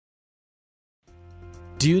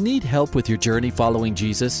Do you need help with your journey following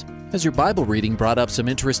Jesus? Has your Bible reading brought up some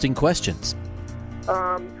interesting questions?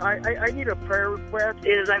 I need a prayer request.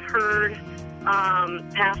 I've heard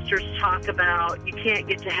pastors talk about you can't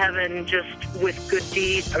get to heaven just with good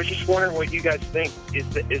deeds. I was just wondering what you guys think.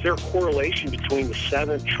 Is there a correlation between the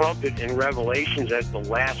seventh trumpet in Revelations as the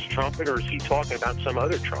last trumpet, or is he talking about some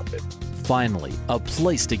other trumpet? Finally, a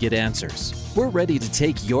place to get answers. We're ready to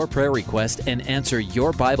take your prayer request and answer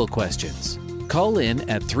your Bible questions. Call in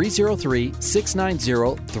at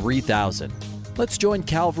 303-690-3000. Let's join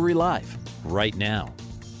Calvary Live right now.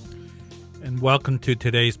 And welcome to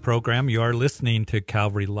today's program. You are listening to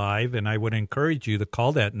Calvary Live, and I would encourage you to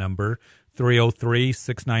call that number,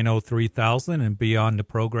 303-690-3000, and be on the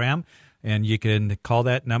program. And you can call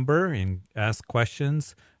that number and ask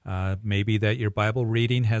questions, maybe that your Bible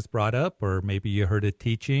reading has brought up, or maybe you heard a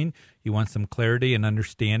teaching. You want some clarity and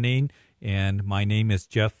understanding. And my name is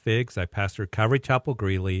Jeff Figs. I pastor Calvary Chapel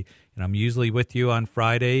Greeley, and I'm usually with you on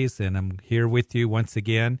Fridays, and I'm here with you once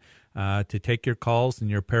again to take your calls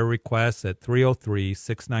and your prayer requests at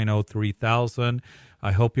 303-690-3000.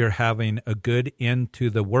 I hope you're having a good end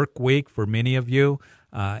to the work week for many of you.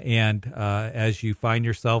 And as you find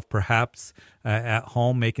yourself perhaps at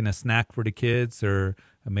home making a snack for the kids, or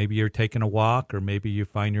maybe you're taking a walk, or maybe you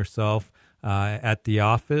find yourself at the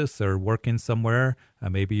office or working somewhere.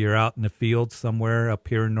 Maybe you're out in the field somewhere up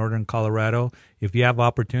here in northern Colorado. If you have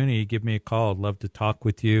opportunity, give me a call. I'd love to talk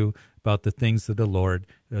with you about the things of the Lord.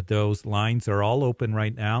 Those lines are all open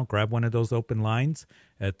right now. Grab one of those open lines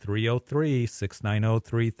at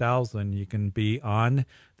 303-690-3000. You can be on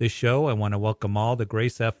the show. I want to welcome all the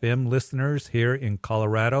Grace FM listeners here in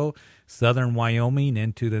Colorado, southern Wyoming,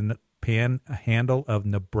 into the panhandle of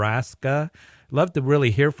Nebraska. Love to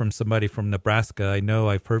really hear from somebody from Nebraska. I know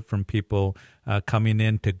I've heard from people coming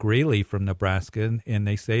in to Greeley from Nebraska, and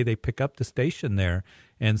they say they pick up the station there.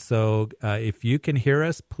 And so if you can hear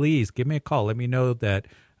us, please give me a call. Let me know that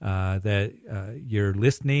you're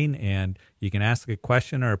listening, and you can ask a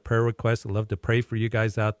question or a prayer request. I'd love to pray for you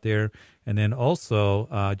guys out there. And then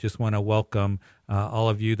also just want to welcome all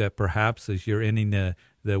of you that perhaps as you're ending the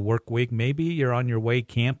work week, maybe you're on your way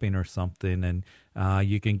camping or something, and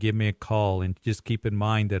you can give me a call. And just keep in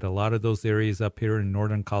mind that a lot of those areas up here in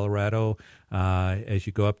northern Colorado, as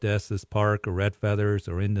you go up to Estes Park or Red Feathers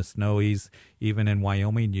or in the Snowies, even in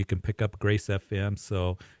Wyoming, you can pick up Grace FM.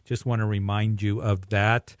 So just want to remind you of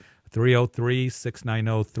that.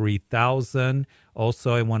 303-690-3000.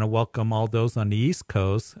 Also, I want to welcome all those on the East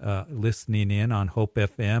Coast listening in on Hope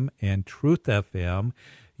FM and Truth FM.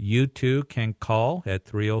 You too can call at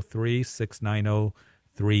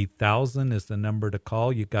 303-690-3000 is the number to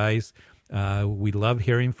call. You guys, we love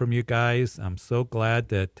hearing from you guys. I'm so glad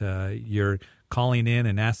that you're calling in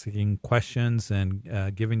and asking questions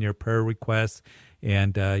and giving your prayer requests.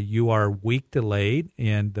 And you are week delayed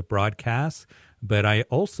in the broadcast, but I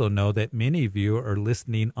also know that many of you are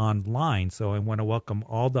listening online. So I want to welcome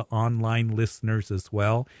all the online listeners as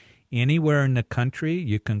well. Anywhere in the country,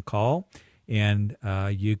 you can call, and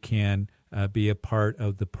you can be a part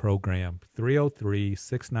of the program.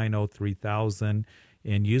 303-690-3000.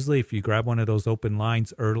 And usually if you grab one of those open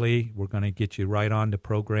lines early, we're going to get you right on the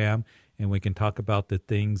program, and we can talk about the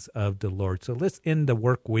things of the Lord. So let's end the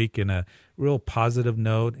work week in a real positive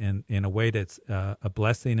note, and in a way that's a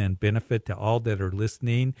blessing and benefit to all that are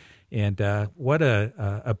listening. And what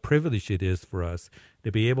a privilege it is for us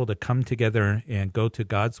to be able to come together and go to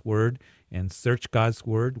God's Word and search God's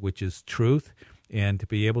Word, which is truth, and to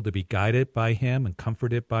be able to be guided by Him and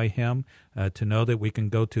comforted by Him, to know that we can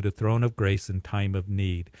go to the throne of grace in time of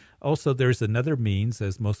need. Also, there's another means,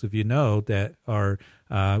 as most of you know, that are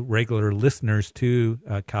regular listeners to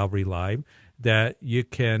Calvary Live, that you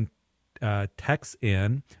can text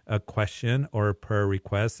in a question or a prayer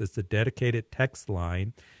request. It's a dedicated text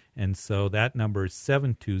line, and so that number is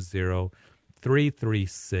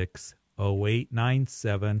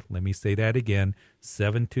 720-336-0897. Let me say that again,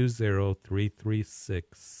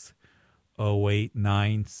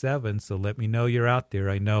 720-336-0897. So let me know you're out there.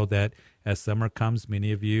 I know that as summer comes,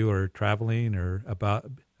 many of you are traveling or about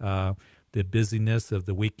the busyness of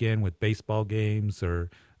the weekend with baseball games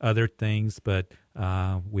or other things, but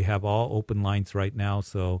we have all open lines right now,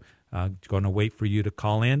 so I'm going to wait for you to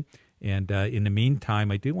call in. And in the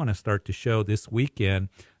meantime, I do want to start the show this weekend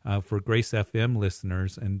for Grace FM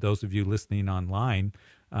listeners and those of you listening online,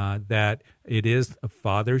 that it is a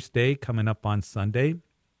Father's Day coming up on Sunday.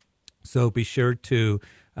 So be sure to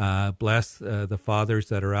bless the fathers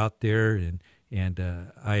that are out there, and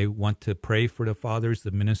I want to pray for the fathers, the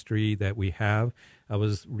ministry that we have. I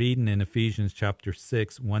was reading in Ephesians chapter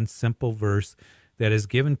 6, one simple verse that is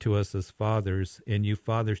given to us as fathers. And you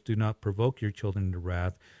fathers, do not provoke your children to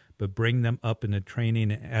wrath, but bring them up in the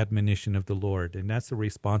training and admonition of the Lord. And that's a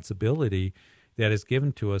responsibility that is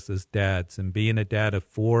given to us as dads. And being a dad of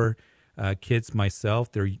 4 kids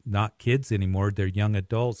myself, they're not kids anymore, they're young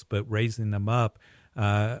adults, but raising them up,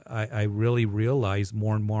 I really realize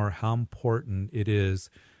more and more how important it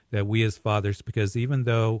is that we as fathers, because even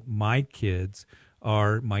though my kids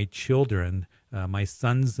are my children, my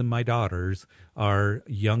sons and my daughters are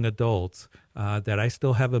young adults, that I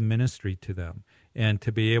still have a ministry to them. And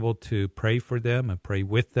to be able to pray for them and pray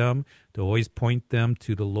with them, to always point them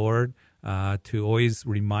to the Lord, to always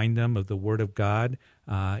remind them of the Word of God,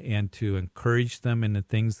 and to encourage them in the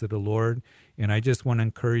things of the Lord. And I just want to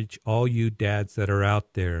encourage all you dads that are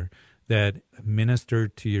out there that minister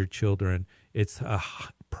to your children. It's a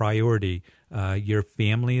priority. Your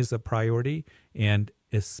family is a priority, and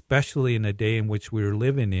especially in the day in which we're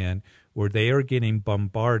living in, where they are getting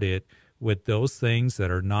bombarded with those things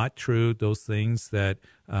that are not true, those things that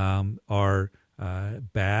are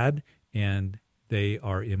bad, and they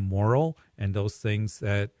are immoral, and those things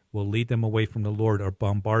that will lead them away from the Lord are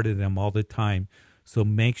bombarding them all the time. So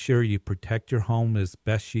make sure you protect your home as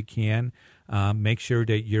best you can. Make sure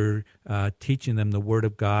that you're teaching them the Word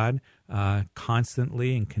of God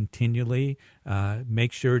constantly and continually.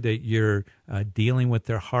 Make sure that you're dealing with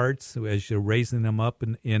their hearts as you're raising them up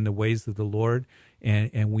in the ways of the Lord.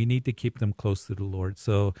 And we need to keep them close to the Lord.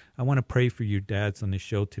 So I want to pray for your dads on the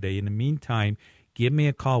show today. In the meantime, give me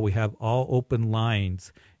a call. We have all open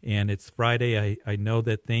lines, and it's Friday. I know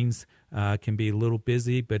that things can be a little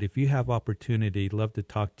busy, but if you have opportunity, I'd love to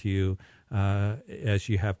talk to you as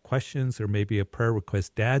you have questions or maybe a prayer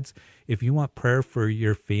request. Dads, if you want prayer for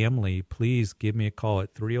your family, please give me a call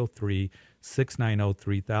at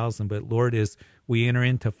 303-690-3000. But Lord, as we enter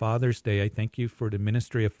into Father's Day, I thank you for the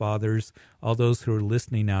ministry of fathers, all those who are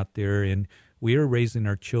listening out there. And we are raising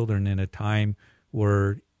our children in a time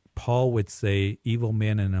where Paul would say evil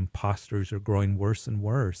men and impostors are growing worse and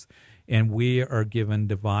worse. And we are given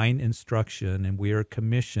divine instruction, and we are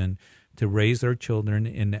commissioned to raise our children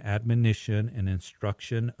in the admonition and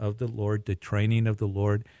instruction of the Lord, the training of the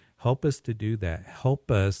Lord. Help us to do that.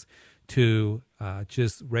 Help us to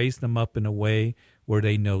just raise them up in a way where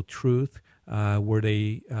they know truth, where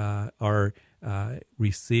they are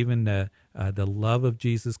receiving the love of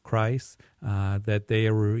Jesus Christ, that they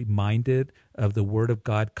are reminded of the Word of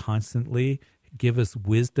God constantly. Give us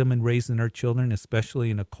wisdom in raising our children, especially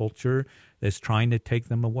in a culture that's trying to take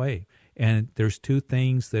them away. And there's 2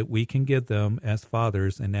 things that we can give them as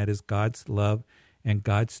fathers, and that is God's love and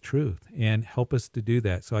God's truth. And help us to do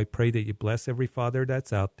that. So I pray that you bless every father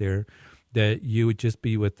that's out there, that you would just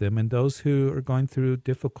be with them, and those who are going through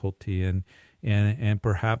difficulty and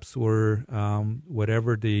perhaps were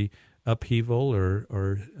whatever the upheaval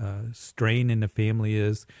or strain in the family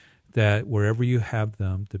is, that wherever you have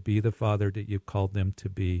them, to be the father that you've called them to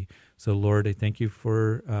be. So, Lord, I thank you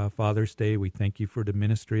for Father's Day. We thank you for the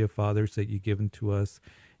ministry of fathers that you've given to us.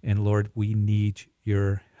 And, Lord, we need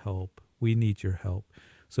your help. We need your help.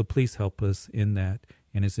 So please help us in that.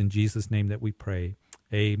 And it's in Jesus' name that we pray.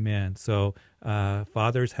 Amen. So,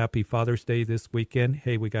 fathers, happy Father's Day this weekend.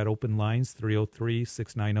 Hey, we got open lines.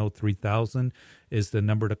 303-690-3000 is the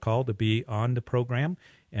number to call to be on the program.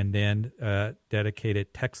 And then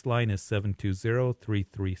dedicated text line is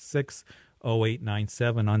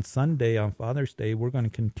 720-336-0897. On Sunday, on Father's Day, we're going to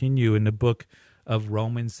continue in the book of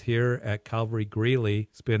Romans here at Calvary Greeley.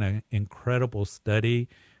 It's been an incredible study.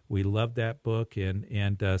 We love that book,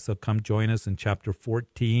 and so come join us in chapter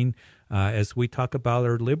 14 as we talk about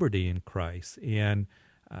our liberty in Christ. And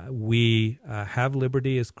we have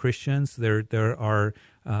liberty as Christians. There are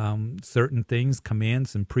certain things,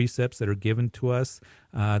 commands and precepts that are given to us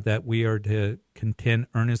that we are to contend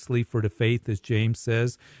earnestly for the faith, as James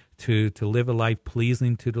says, to live a life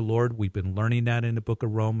pleasing to the Lord. We've been learning that in the book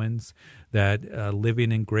of Romans, that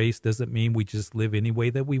living in grace doesn't mean we just live any way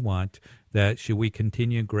that we want, that should we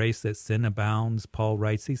continue in grace that sin abounds, Paul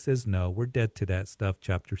writes. He says, no, we're dead to that stuff,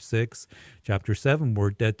 chapter 6. Chapter 7,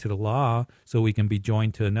 we're dead to the law so we can be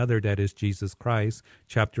joined to another, that is Jesus Christ.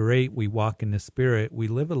 Chapter 8, we walk in the Spirit. We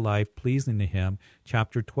live a life pleasing to him.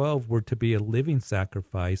 Chapter 12, we're to be a living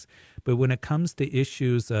sacrifice. But when it comes to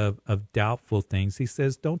issues of doubtful things, he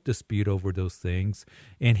says, don't dispute over those things.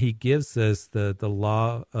 And he gives us the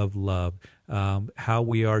law of love, how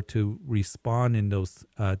we are to respond in those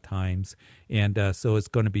times. And so it's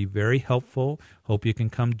going to be very helpful. Hope you can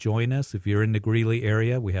come join us. If you're in the Greeley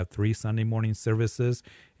area, we have 3 Sunday morning services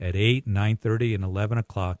at 8, 9:30, and 11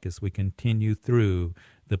 o'clock as we continue through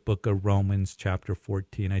the book of Romans, chapter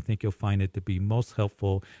 14. I think you'll find it to be most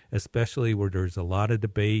helpful, especially where there's a lot of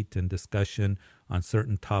debate and discussion on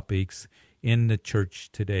certain topics in the church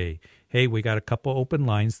today. Hey, we got a couple open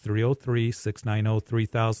lines,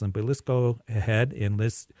 303-690-3000, but let's go ahead and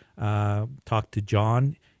let's talk to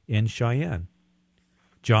John in Cheyenne.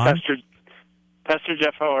 John? Pastor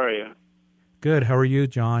Jeff, how are you? Good. How are you,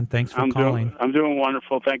 John? Thanks for calling. I'm doing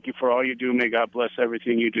wonderful. Thank you for all you do. May God bless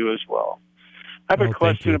everything you do as well. I have a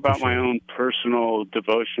question about my own personal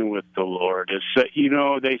devotion with the Lord. It's,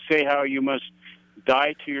 they say how you must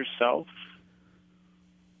die to yourself,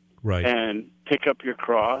 right, and pick up your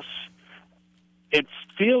cross. It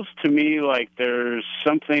feels to me like there's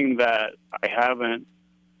something that I haven't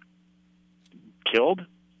killed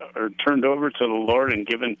or turned over to the Lord and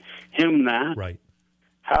given Him that. Right.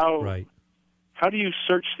 How do you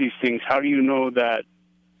search these things? How do you know that?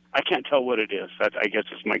 I can't tell what it is. That, I guess,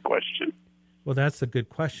 is my question. Well, that's a good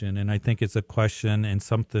question, and I think it's a question and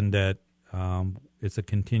something that it's a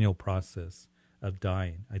continual process of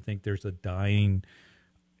dying. I think there's a dying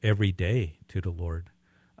every day to the Lord.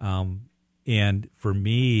 And for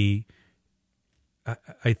me,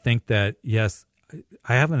 I think that, yes,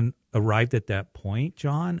 I haven't arrived at that point,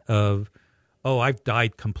 John, of, I've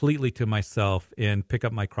died completely to myself and pick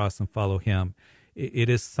up my cross and follow Him. It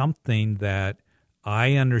is something that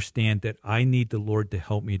I understand that I need the Lord to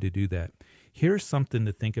help me to do that. Here's something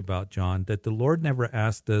to think about, John, that the Lord never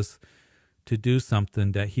asked us to do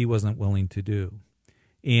something that He wasn't willing to do.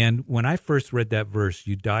 And when I first read that verse,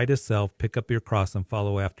 you die to self, pick up your cross and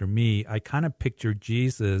follow after me, I kind of pictured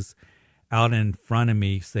Jesus out in front of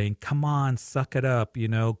me saying, come on, suck it up,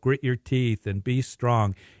 grit your teeth and be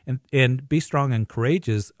strong. And be strong and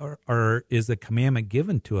courageous is a commandment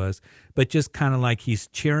given to us, but just kind of like He's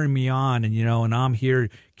cheering me on and I'm here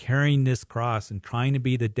carrying this cross and trying to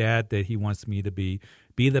be the dad that He wants me to be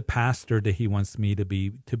the pastor that He wants me to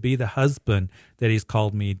be the husband that He's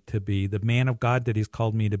called me to be, the man of God that He's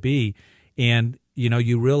called me to be. And,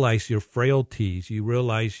 you realize your frailties, you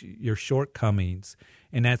realize your shortcomings,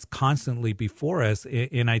 and that's constantly before us.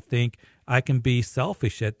 And I think I can be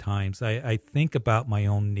selfish at times. I think about my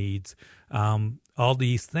own needs, all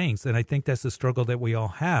these things. And I think that's a struggle that we all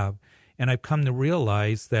have. And I've come to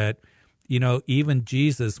realize that, even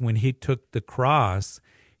Jesus, when He took the cross,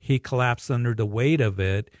 He collapsed under the weight of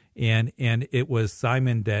it. And it was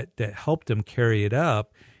Simon that helped Him carry it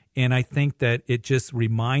up. And I think that it just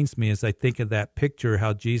reminds me, as I think of that picture,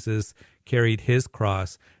 how Jesus carried His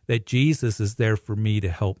cross, that Jesus is there for me to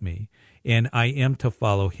help me. And I am to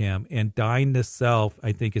follow Him. And dying to self,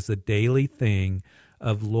 I think, is a daily thing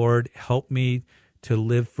of, Lord, help me to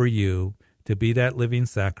live for You, to be that living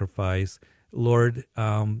sacrifice. Lord,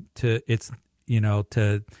 to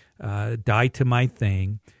die to my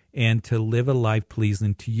thing and to live a life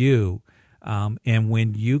pleasing to You. And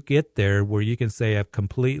when you get there where you can say, I've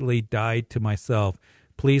completely died to myself,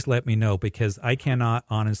 please let me know, because I cannot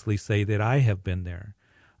honestly say that I have been there.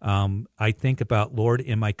 I think about, Lord,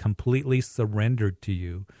 am I completely surrendered to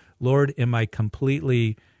You? Lord, am I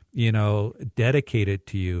completely, dedicated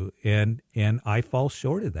to You? And I fall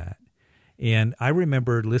short of that. And I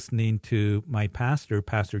remember listening to my pastor,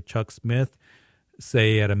 Pastor Chuck Smith,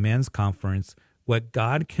 say at a men's conference, what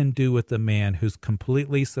God can do with a man who's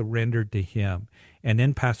completely surrendered to Him. And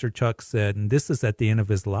then Pastor Chuck said, and this is at the end of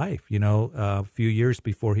his life, a few years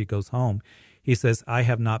before he goes home, he says, I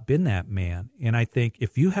have not been that man. And I think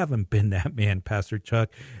if you haven't been that man, Pastor Chuck,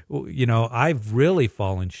 I've really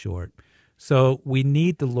fallen short. So we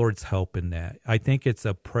need the Lord's help in that. I think it's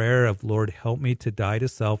a prayer of, Lord, help me to die to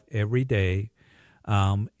self every day.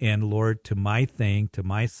 And Lord, to my thing, to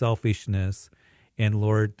my selfishness, and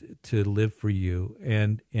Lord, to live for You.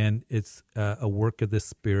 And it's a work of the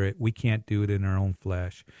Spirit. We can't do it in our own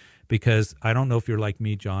flesh, because I don't know if you're like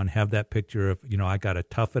me, John, have that picture of, I got to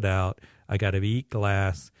tough it out. I got to eat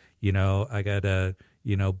glass, I got to,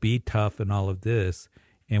 be tough and all of this.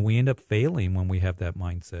 And we end up failing when we have that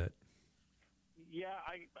mindset. Yeah,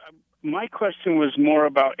 my question was more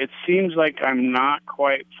about, it seems like I'm not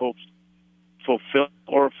quite fulfilled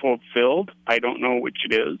or fulfilled. I don't know which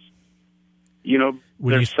it is.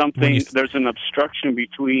 There's there's an obstruction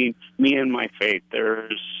between me and my faith. There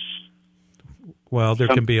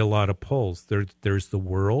can be a lot of pulls. There's the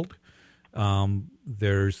world,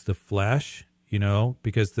 there's the flesh,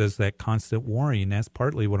 because there's that constant warring. That's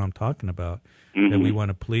partly what I'm talking about, that we want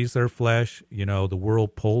to please our flesh. The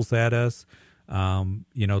world pulls at us,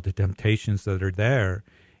 the temptations that are there.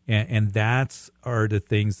 And that's are the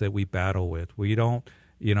things that we battle with. We don't,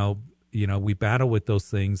 we battle with those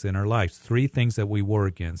things in our lives. 3 things that we war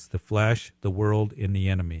against: the flesh, the world, and the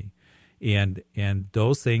enemy. And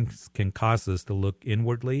those things can cause us to look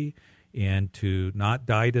inwardly and to not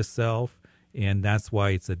die to self. And that's why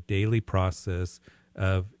it's a daily process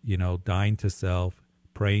of, dying to self,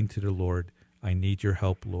 praying to the Lord. I need your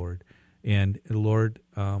help, Lord. And Lord,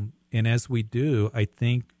 and as we do, I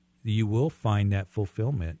think you will find that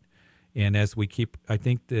fulfillment. And as we I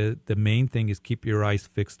think the main thing is keep your eyes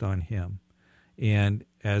fixed on him. And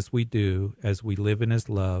as we do, as we live in his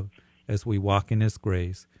love, as we walk in his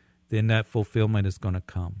grace, then that fulfillment is going to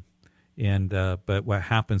come. And but what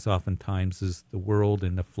happens oftentimes is the world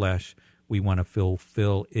and the flesh, we want to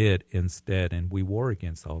fulfill it instead, and we war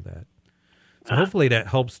against all that. So hopefully that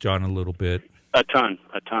helps John a little bit. A ton.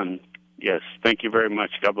 Yes. Thank you very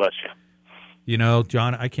much. God bless you.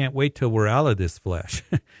 John, I can't wait till we're out of this flesh.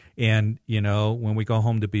 And, when we go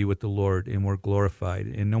home to be with the Lord and we're glorified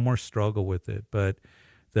and no more struggle with it. But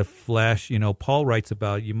the flesh, Paul writes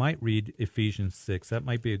about, you might read Ephesians 6. That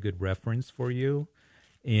might be a good reference for you.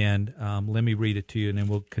 And let me read it to you, and then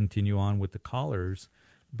we'll continue on with the callers.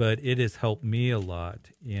 But it has helped me a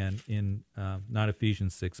lot in not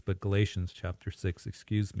Ephesians 6, but Galatians chapter 6,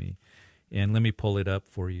 excuse me. And let me pull it up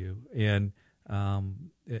for you. And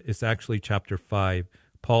it's actually chapter 5.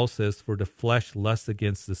 Paul says, for the flesh lusts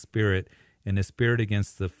against the spirit, and the spirit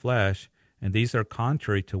against the flesh, and these are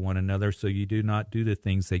contrary to one another, so you do not do the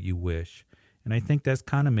things that you wish. And I think that's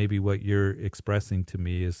kind of maybe what you're expressing to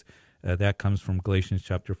me is that comes from Galatians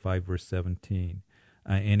chapter 5, verse 17.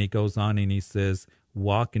 And he goes on and he says,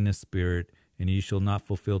 walk in the spirit, and ye shall not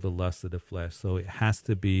fulfill the lust of the flesh. So it has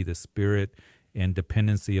to be the spirit and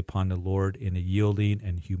dependency upon the Lord, and a yielding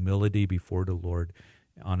and humility before the Lord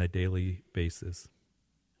on a daily basis.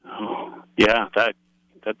 Oh, yeah,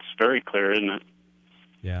 that's very clear, isn't it?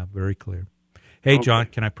 Yeah, very clear. Hey, okay. John,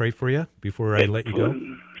 can I pray for you before I let you go?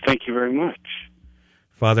 Thank you very much.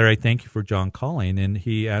 Father, I thank you for John calling, and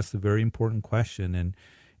he asked a very important question.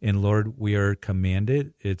 And Lord, we are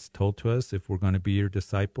commanded, it's told to us, if we're going to be your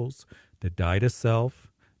disciples, to die to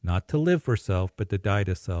self, not to live for self, but to die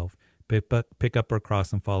to self, pick up our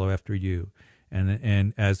cross and follow after you.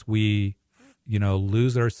 And as we,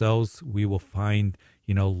 lose ourselves, we will find,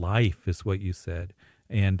 life is what you said.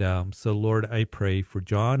 And so, Lord, I pray for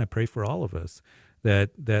John. I pray for all of us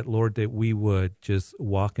that Lord, that we would just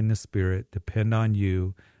walk in the Spirit, depend on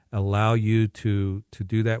you, allow you to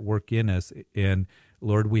do that work in us. And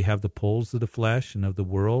Lord, we have the pulls of the flesh and of the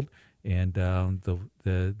world, and the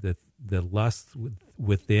lust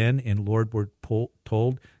within. And Lord, we're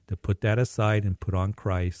told to put that aside and put on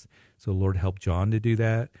Christ. So, Lord, help John to do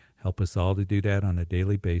that. Help us all to do that on a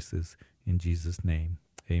daily basis. In Jesus' name,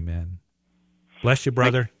 amen. Bless you,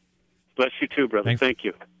 brother. Bless you too, brother. Thanks. Thank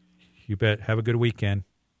you. You bet. Have a good weekend.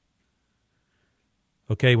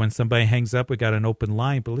 Okay, when somebody hangs up, we got an open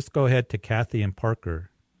line, but let's go ahead to Kathy and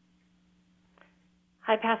Parker.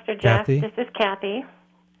 Hi, Pastor Jeff. Kathy? This is Kathy.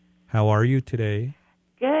 How are you today?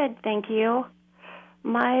 Good, thank you.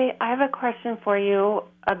 I have a question for you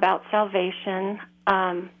about salvation.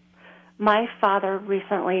 My father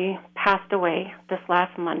recently passed away this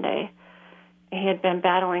last Monday. He had been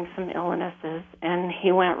battling some illnesses, and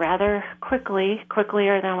he went rather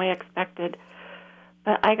quicker than we expected.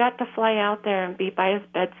 But I got to fly out there and be by his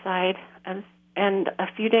bedside, and a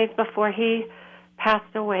few days before he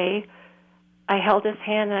passed away, I held his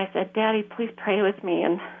hand and I said, Daddy, please pray with me.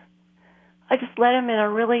 And I just led him in a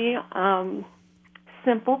really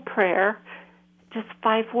simple prayer, just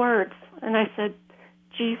 5 words. And I said,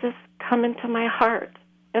 Jesus, come into my heart.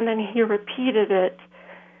 And then he repeated it.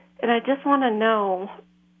 And I just want to know,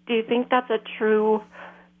 do you think that's a true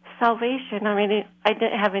salvation? I mean, I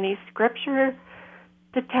didn't have any scripture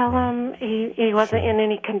to tell him. He wasn't in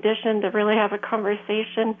any condition to really have a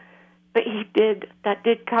conversation. But that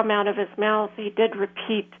did come out of his mouth. He did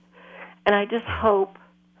repeat. And I just hope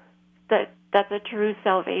that that's a true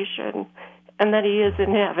salvation and that he is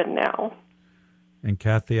in heaven now. And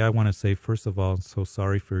Kathy, I want to say, first of all, I'm so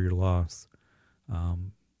sorry for your loss.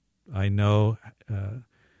 I know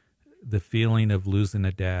the feeling of losing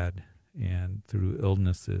a dad and through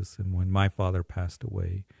illnesses, and when my father passed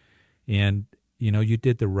away. And, you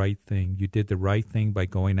did the right thing. You did the right thing by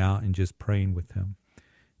going out and just praying with him.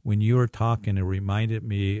 When you were talking, it reminded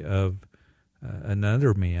me of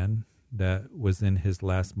another man that was in his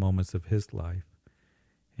last moments of his life.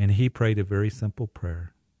 And he prayed a very simple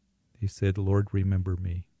prayer. He said, Lord, remember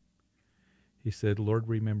me. He said, Lord,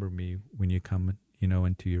 remember me when you come,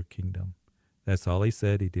 into your kingdom. That's all he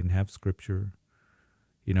said. He didn't have scripture,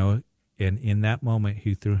 and in that moment,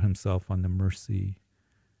 he threw himself on the mercy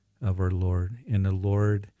of our Lord. And the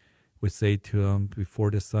Lord would say to him,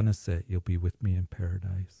 before the sun is set, you'll be with me in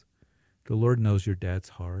paradise. The Lord knows your dad's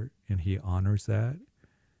heart, and he honors that.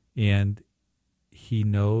 And he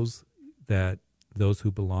knows that those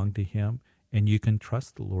who belong to him, and you can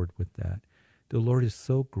trust the Lord with that. The Lord is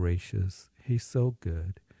so gracious. He's so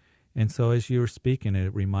good. And so as you were speaking,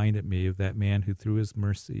 it reminded me of that man who threw his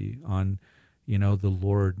mercy on, the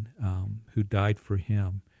Lord, who died for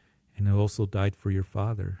him, and who also died for your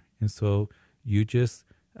father. And so you just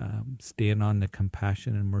stand on the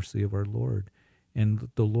compassion and mercy of our Lord. And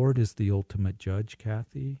the Lord is the ultimate judge,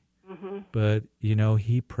 Kathy. Mm-hmm. But,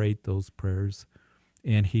 he prayed those prayers,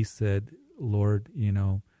 and he said, Lord,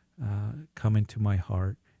 come into my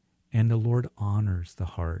heart. And the Lord honors the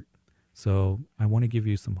heart. So I want to give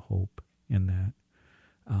you some hope in that.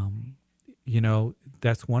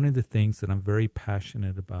 That's one of the things that I'm very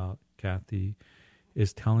passionate about, Kathy,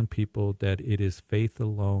 is telling people that it is faith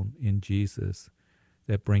alone in Jesus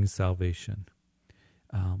that brings salvation.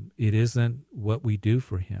 It isn't what we do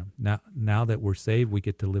for him. Now that we're saved, we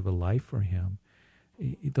get to live a life for him.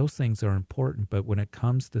 Those things are important, but when it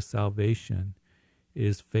comes to salvation, it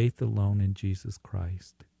is faith alone in Jesus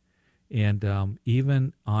Christ. And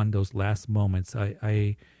even on those last moments,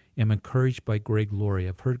 I am encouraged by Greg Laurie.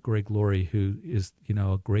 I've heard Greg Laurie, who is,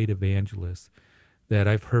 a great evangelist, that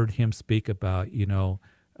I've heard him speak about,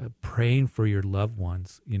 praying for your loved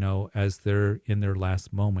ones, as they're in their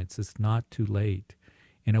last moments. It's not too late,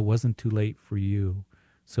 and it wasn't too late for you.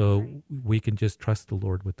 So we can just trust the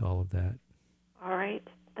Lord with all of that. All right.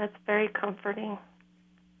 That's very comforting.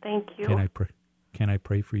 Thank you. Can I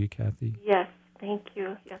pray for you, Kathy? Yes. Thank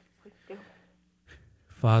you. Yes, please do.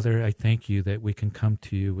 Father, I thank you that we can come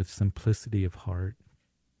to you with simplicity of heart,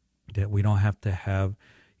 that we don't have to have,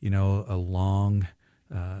 a long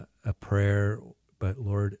a prayer, but,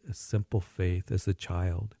 Lord, a simple faith as a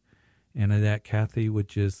child. And that Kathy would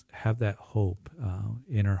just have that hope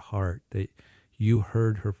in her heart that you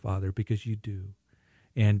heard her, Father, because you do.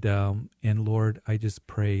 And Lord, I just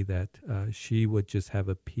pray that she would just have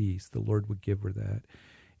a peace. The Lord would give her that.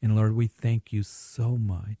 And Lord, we thank you so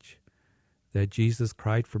much that Jesus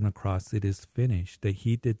cried from the cross, it is finished, that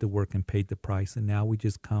he did the work and paid the price. And now we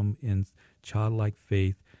just come in childlike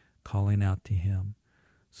faith, calling out to him.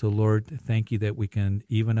 So Lord, thank you that we can,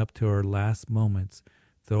 even up to our last moments,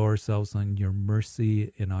 throw ourselves on your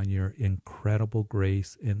mercy and on your incredible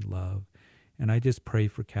grace and love. And I just pray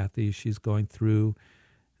for Kathy as she's going through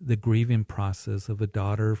the grieving process of a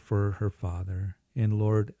daughter for her father. And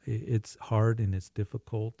Lord, it's hard and it's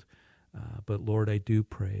difficult, but Lord, I do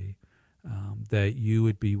pray that you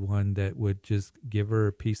would be one that would just give her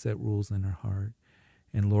a peace that rules in her heart.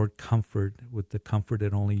 And Lord, comfort with the comfort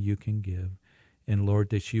that only you can give. And Lord,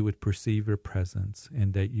 that she would perceive your presence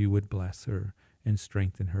and that you would bless her and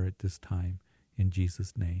strengthen her at this time. In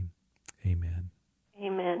Jesus' name, amen.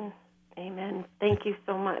 Amen. Amen. Thank you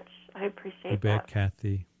so much. I appreciate that. You bet,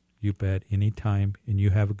 Kathy. You bet. Anytime. And you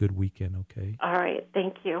have a good weekend, okay? All right.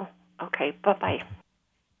 Thank you. Okay. Bye-bye. Okay.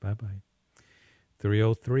 Bye-bye.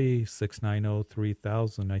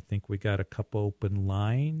 303-690-3000. I think we got a couple open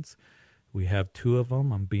lines. We have 2 of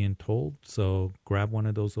them, I'm being told. So grab one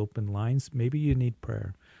of those open lines. Maybe you need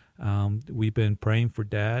prayer. We've been praying for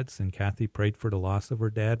dads, and Kathy prayed for the loss of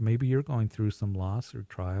her dad. Maybe you're going through some loss or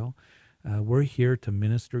trial. We're here to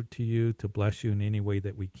minister to you, to bless you in any way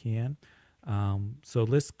that we can. So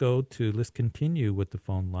let's continue with the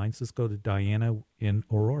phone lines. Let's go to Diana in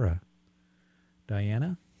Aurora.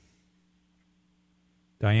 Diana?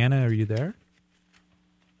 Diana, are you there?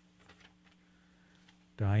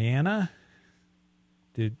 Diana?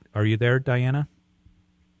 Are you there, Diana?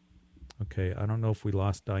 Okay, I don't know if we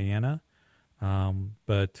lost Diana,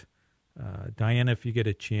 but Diana, if you get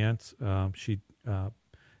a chance, we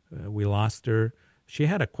lost her. She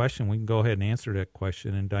had a question. We can go ahead and answer that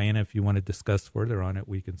question. And Diana, if you want to discuss further on it,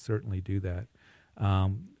 we can certainly do that.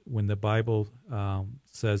 When the Bible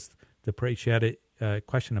says to pray, she had a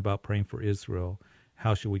question about praying for Israel.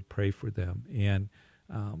 How should we pray for them? And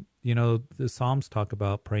the Psalms talk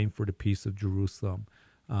about praying for the peace of Jerusalem.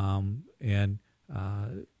 All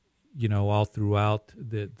throughout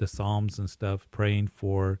the Psalms and stuff, praying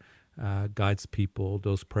for God's people.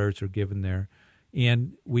 Those prayers are given there.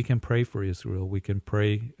 And we can pray for Israel. We can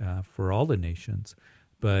pray for all the nations.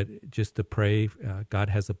 But just to pray, God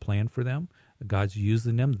has a plan for them. God's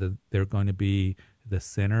using them. They're going to be the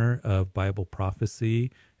center of Bible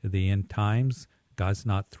prophecy, the end times. God's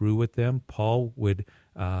not through with them. Paul would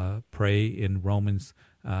pray in Romans,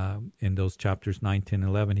 in those chapters 9, 10,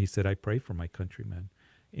 11. He said, I pray for my countrymen.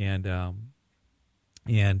 And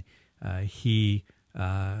he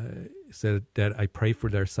said that I pray for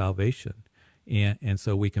their salvation. And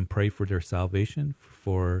so we can pray for their salvation,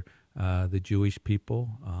 for the Jewish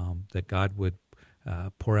people, that God would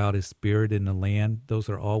pour out His Spirit in the land. Those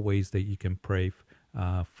are all ways that you can pray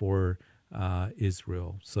for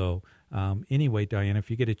Israel. So anyway, Diana, if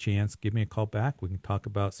you get a chance, give me a call back. We can talk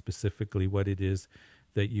about specifically what it is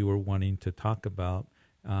that you were wanting to talk about,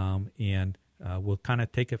 and we'll kind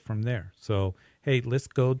of take it from there. So, hey, let's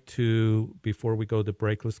go to, before we go to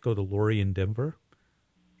break, let's go to Lori in Denver.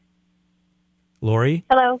 Lori?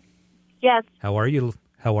 Hello. Yes. How are you?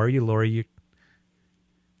 How are you, Lori?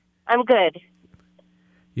 I'm good.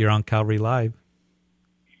 You're on Calvary Live.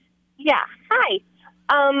 Yeah. Hi.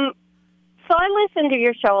 So I listen to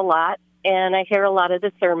your show a lot, and I hear a lot of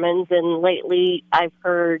the sermons, and lately I've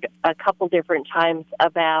heard a couple different times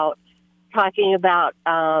about talking about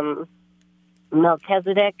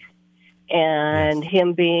Melchizedek and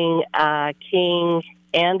him being a king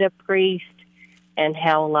and a priest, and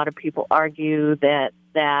how a lot of people argue that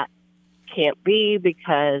that can't be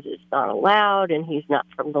because it's not allowed and he's not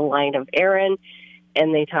from the line of Aaron.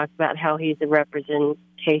 And they talk about how he's a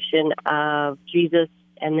representation of Jesus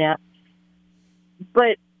and that.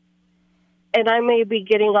 But, and I may be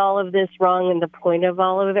getting all of this wrong and the point of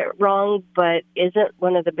all of it wrong, but isn't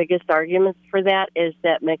one of the biggest arguments for that is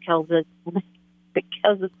that Melchizedek,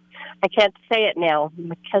 I can't say it now,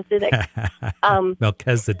 Melchizedek.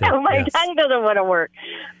 Melchizedek, my tongue doesn't want to work.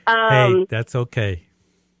 Hey, that's okay.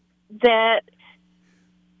 That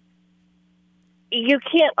you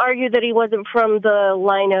can't argue that he wasn't from the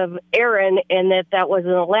line of Aaron and that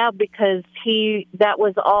wasn't allowed because that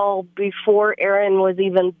was all before Aaron was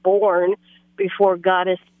even born, before God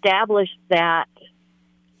established that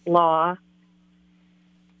law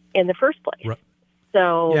in the first place. Right.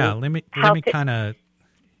 So yeah, let me kind of,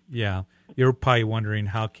 you're probably wondering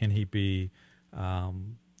how can he be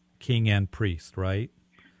king and priest, right?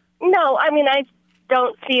 No, I mean, I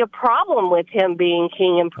don't see a problem with him being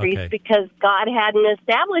king and priest because God hadn't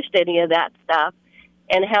established any of that stuff.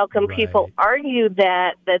 And how come people argue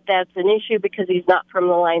that that's an issue because he's not from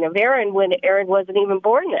the line of Aaron when Aaron wasn't even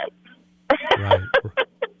born then? Right.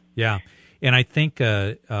 Yeah. And I think,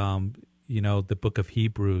 the book of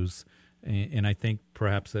Hebrews, and I think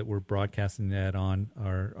perhaps that we're broadcasting that on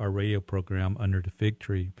our radio program, Under the Fig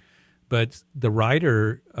Tree. But the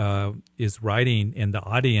writer is writing, and the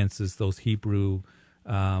audience is those Hebrew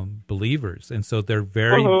believers. And so they're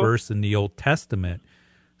very versed in the Old Testament.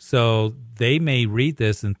 So they may read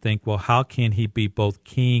this and think, well, how can he be both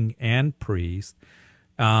king and priest?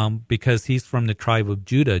 Because he's from the tribe of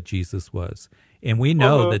Judah, Jesus was. And we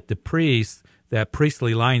know that the priests, that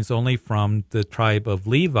priestly line's only from the tribe of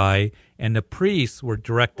Levi, and the priests were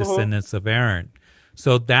direct descendants of Aaron.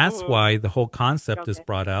 So that's why the whole concept is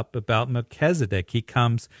brought up about Melchizedek. He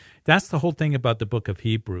comes, that's the whole thing about the book of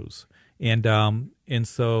Hebrews. And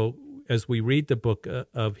so as we read the book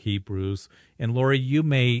of Hebrews, and Lori, you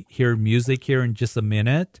may hear music here in just a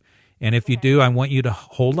minute. And if you do, I want you to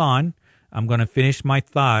hold on. I'm going to finish my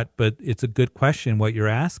thought, but it's a good question what you're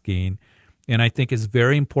asking. And I think it's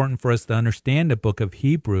very important for us to understand the book of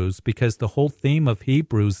Hebrews because the whole theme of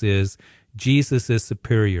Hebrews is Jesus is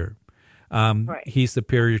superior. He's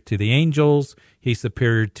superior to the angels. He's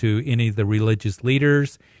superior to any of the religious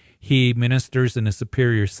leaders. He ministers in a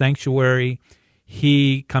superior sanctuary.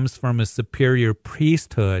 He comes from a superior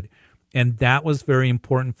priesthood. And that was very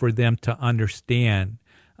important for them to understand.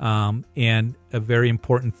 And a very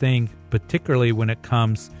important thing, particularly when it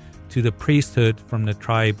comes to the priesthood from the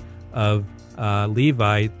tribe of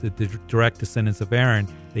Levi, the direct descendants of Aaron,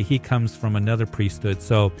 that he comes from another priesthood.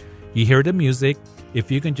 So you hear the music. If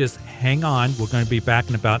you can just hang on, we're going to be back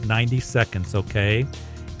in about 90 seconds, okay?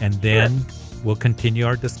 And then we'll continue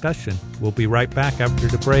our discussion. We'll be right back after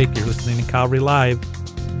the break. You're listening to Calvary Live.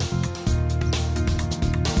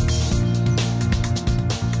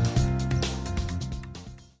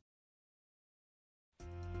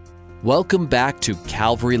 Welcome back to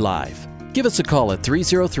Calvary Live. Give us a call at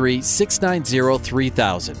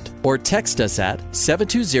 303-690-3000 or text us at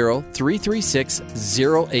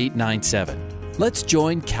 720-336-0897. Let's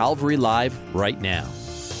join Calvary Live right now.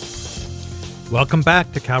 Welcome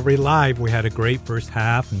back to Calvary Live. We had a great first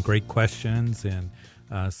half and great questions, and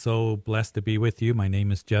so blessed to be with you. My name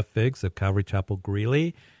is Jeff Figs of Calvary Chapel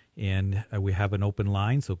Greeley, and we have an open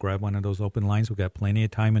line, so grab one of those open lines. We've got plenty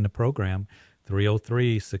of time in the program.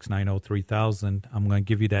 303-690-3000. I'm going to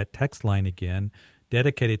give you that text line again,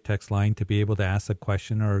 dedicated text line to be able to ask a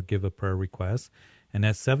question or give a prayer request, and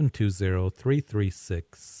that's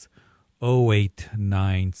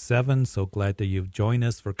 720-336-0897. So glad that you've joined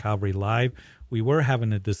us for Calvary Live. We were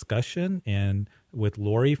having a discussion and with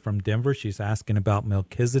Lori from Denver. She's asking about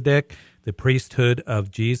Melchizedek, the priesthood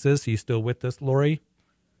of Jesus. Are you still with us, Lori?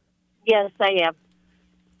 Yes, I am.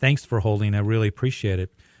 Thanks for holding. I really appreciate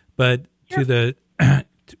it. But to the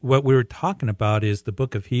what we were talking about is the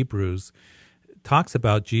book of Hebrews talks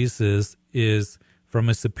about Jesus is from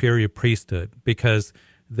a superior priesthood, because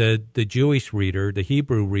the Jewish reader, the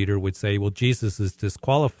Hebrew reader, would say, well, Jesus is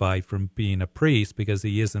disqualified from being a priest because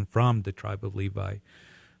he isn't from the tribe of Levi.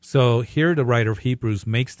 So here the writer of Hebrews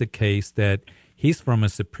makes the case that he's from a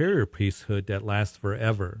superior priesthood that lasts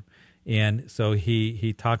forever. And so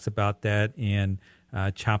he talks about that in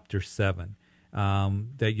chapter 7,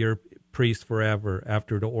 that you're priest forever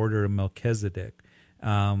after the order of Melchizedek,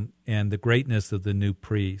 and the greatness of the new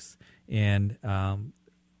priest. And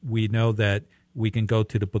we know that we can go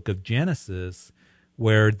to the book of Genesis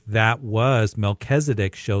where that was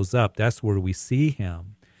Melchizedek shows up. That's where we see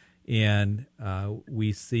him. And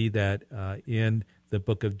we see that in the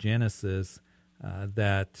book of Genesis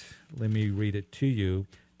that, let me read it to you,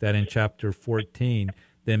 that in chapter 14,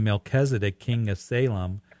 then Melchizedek, king of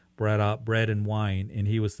Salem, brought out bread and wine, and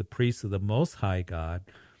he was the priest of the Most High God.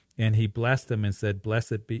 And he blessed him and said,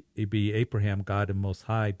 Blessed be Abraham, God of Most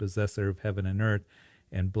High, possessor of heaven and earth,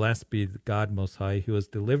 and blessed be God Most High, who has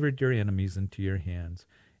delivered your enemies into your hands.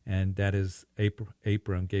 And that is,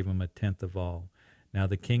 Abram gave him a tenth of all. Now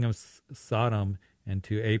the king of Sodom and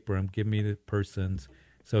to Abram, give me the persons.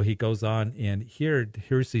 So he goes on, and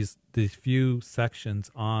here's these few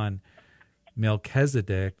sections on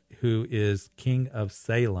Melchizedek, who is king of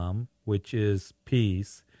Salem, which is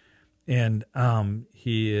peace, and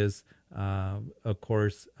he is, of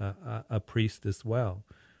course, a priest as well.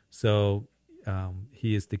 So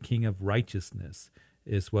he is the king of righteousness,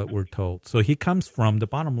 is what we're told. So he comes from, the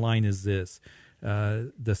bottom line is this,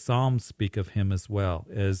 the Psalms speak of him as well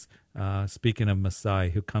as speaking of Messiah,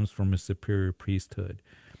 who comes from a superior priesthood.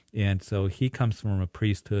 And so he comes from a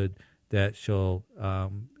priesthood that shall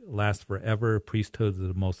last forever, a priesthood of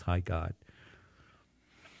the Most High God.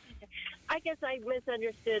 I guess I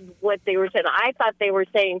misunderstood what they were saying. I thought they were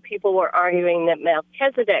saying people were arguing that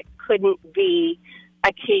Melchizedek couldn't be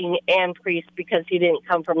a king and priest because he didn't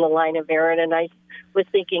come from the line of Aaron. And I was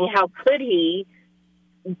thinking, how could he?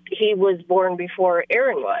 He was born before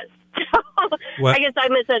Aaron was. I guess I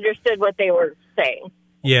misunderstood what they were saying.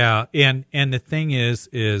 Yeah, and the thing is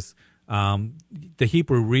the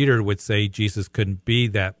Hebrew reader would say Jesus couldn't be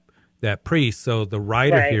that priest. So the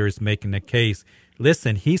writer here is making the case,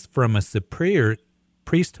 listen, he's from a superior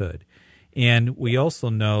priesthood. And we also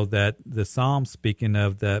know that the Psalm, speaking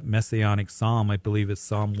of the Messianic Psalm, I believe it's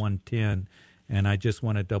Psalm 110, and I just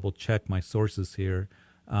want to double check my sources here,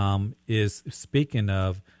 is speaking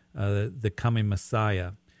of the coming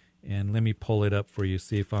Messiah. And let me pull it up for you,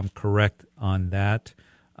 see if I'm correct on that.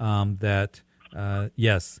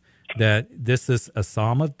 Yes, that this is a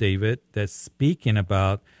Psalm of David that's speaking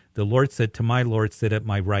about the Lord said to my Lord, sit at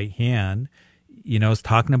my right hand. You know, it's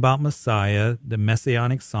talking about Messiah, the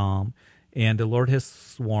Messianic Psalm. And the Lord has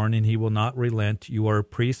sworn, and he will not relent. You are a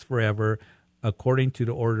priest forever, according to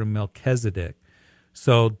the order of Melchizedek.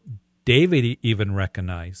 So David even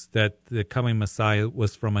recognized that the coming Messiah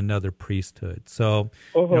was from another priesthood. So,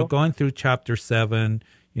 going through chapter 7,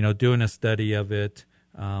 doing a study of it,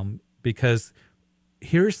 because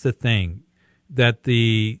here's the thing, that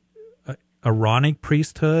the Aaronic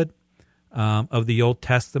priesthood of the Old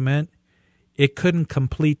Testament, it couldn't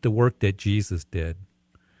complete the work that Jesus did.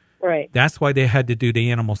 Right. That's why they had to do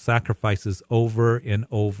the animal sacrifices over and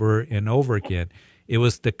over and over again. It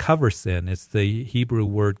was to cover sin. It's the Hebrew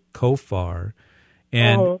word kofar,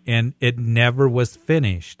 and it never was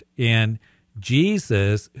finished. And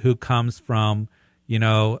Jesus, who comes from,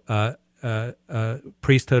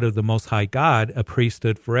 priesthood of the Most High God, a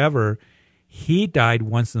priesthood forever, he died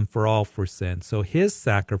once and for all for sin. So his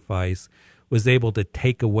sacrifice was able to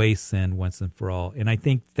take away sin once and for all. And I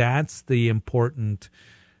think that's the important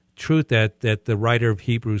truth that the writer of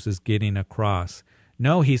Hebrews is getting across.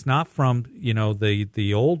 No, he's not from,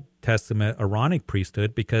 the Old Testament Aaronic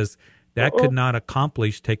priesthood, because that could not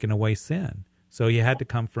accomplish taking away sin. So he had to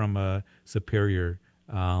come from a superior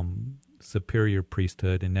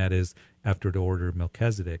priesthood, and that is after the order of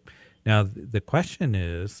Melchizedek. Now, the question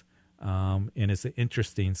is, and it's an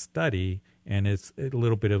interesting study, and it's a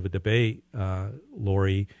little bit of a debate,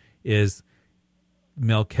 Lori, is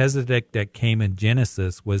Melchizedek that came in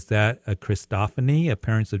Genesis, was that a Christophany,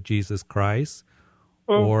 appearance of Jesus Christ,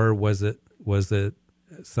 or was it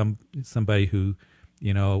somebody who,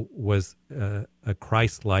 was a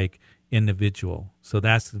Christ-like individual? So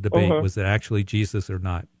that's the debate. Was it actually Jesus or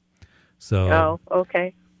not? So,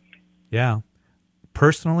 yeah,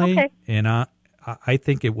 personally, and I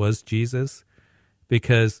think it was Jesus,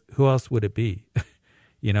 because who else would it be?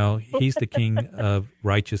 You know, he's the king of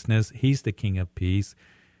righteousness. He's the king of peace.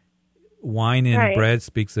 Wine and bread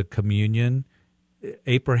speaks of communion.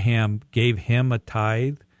 Abraham gave him a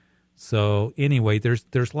tithe. So anyway, there's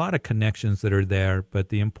a lot of connections that are there, but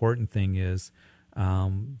the important thing is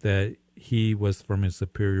that he was from his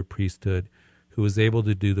superior priesthood who was able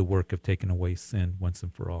to do the work of taking away sin once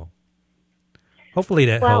and for all. Hopefully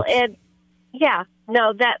that helps.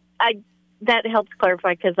 Well, that helps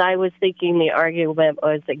clarify, because I was thinking the argument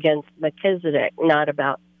was against Melchizedek, not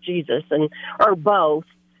about Jesus, or both.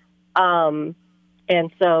 And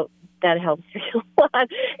so that helps me a lot.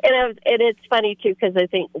 And it's funny, too, because I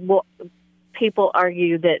think people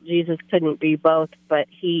argue that Jesus couldn't be both, but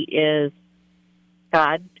he is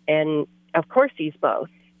God, and of course he's both.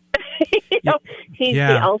 He's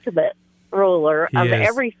the ultimate ruler of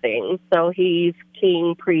everything. So he's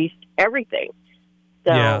king, priest, everything.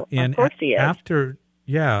 So, of course he is.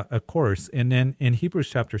 Of course. And then in Hebrews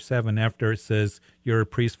chapter 7, after it says, you're a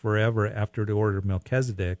priest forever after the order of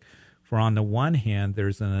Melchizedek, for on the one hand,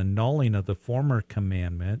 there's an annulling of the former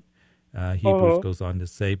commandment, Hebrews goes on to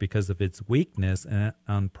say, because of its weakness and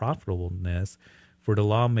unprofitableness, for the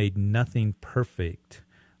law made nothing perfect.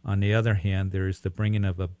 On the other hand, there is the bringing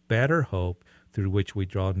of a better hope through which we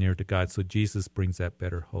draw near to God. So Jesus brings that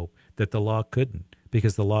better hope that the law couldn't,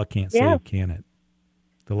 because the law can't save, can it?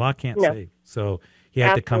 The law can't save. So he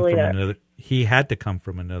had to come from another. He had to come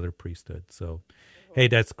from another priesthood. So, hey,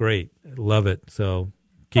 that's great. Love it. So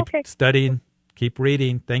keep studying, keep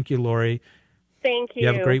reading. Thank you, Lori. Thank you. You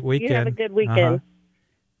have a great weekend. You have a good weekend.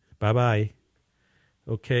 Bye-bye.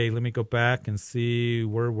 Okay, let me go back and see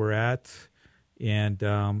where we're at. And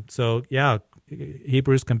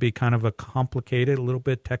Hebrews can be kind of a complicated, a little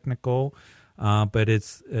bit technical, but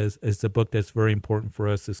it's a book that's very important for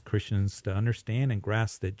us as Christians to understand and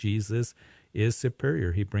grasp that Jesus is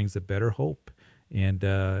superior. He brings a better hope and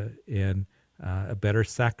a better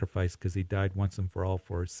sacrifice because he died once and for all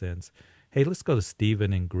for our sins. Hey, let's go to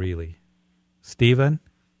Stephen in Greeley. Stephen?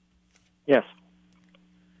 Yes.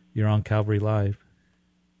 You're on Calvary Live.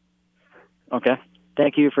 Okay.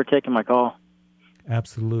 Thank you for taking my call.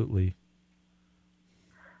 Absolutely.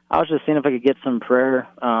 I was just seeing if I could get some prayer.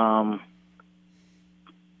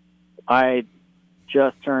 I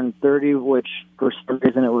just turned 30, which for some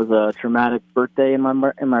reason it was a traumatic birthday in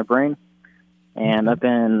my brain, and I've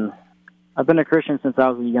been a Christian since I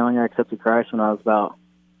was young. I accepted Christ when I was about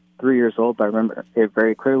 3 years old. I remember it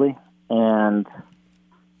very clearly, and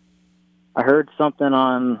I heard something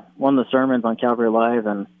on one of the sermons on Calvary Live,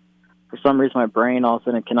 and for some reason my brain all of a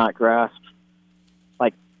sudden cannot grasp.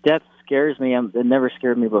 Like, death scares me. It never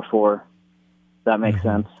scared me before. If that makes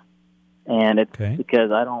sense. And it's because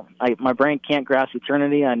my brain can't grasp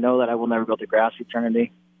eternity. I know that I will never be able to grasp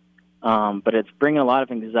eternity. But it's bringing a lot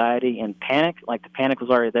of anxiety and panic. Like, the panic was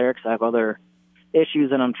already there because I have other issues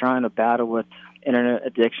that I'm trying to battle with, internet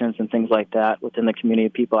addictions and things like that within the community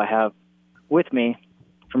of people I have with me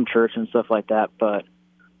from church and stuff like that. But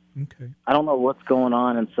I don't know what's going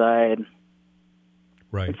on inside.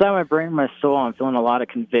 Right. Inside my brain, my soul, I'm feeling a lot of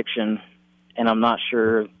conviction, and I'm not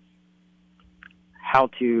sure how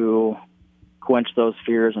to quench those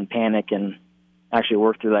fears and panic and actually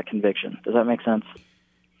work through that conviction. Does that make sense?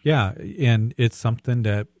 Yeah, and it's something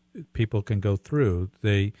that people can go through.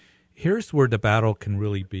 Here's where the battle can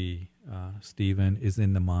really be, Stephen, is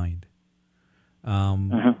in the mind.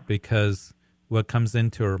 Because what comes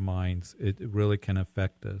into our minds, it really can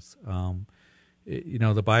affect us.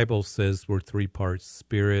 The Bible says we're three parts: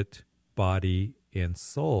 spirit, body, and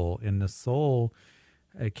soul. And the soul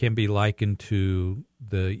can be likened to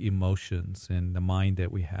the emotions and the mind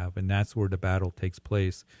that we have, and that's where the battle takes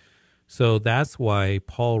place. So that's why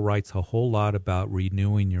Paul writes a whole lot about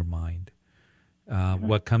renewing your mind.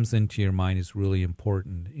 What comes into your mind is really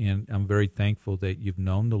important, and I'm very thankful that you've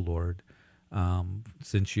known the Lord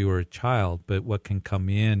since you were a child. But what can come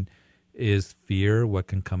in is fear, what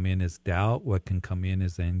can come in is doubt, what can come in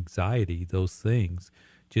is anxiety, those things,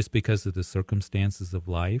 just because of the circumstances of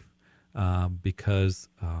life, because,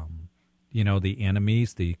 the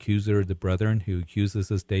enemies, the accuser of the brethren who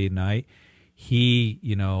accuses us day and night, he,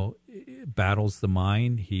 battles the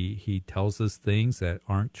mind. He tells us things that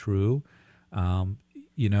aren't true,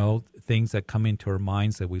 things that come into our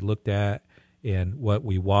minds that we looked at and what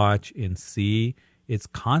we watch and see. It's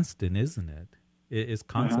constant, isn't it? It's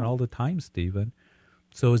constant all the time, Stephen.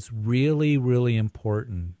 So it's really, really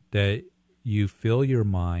important that you fill your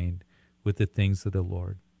mind with the things of the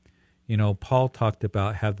Lord. Paul talked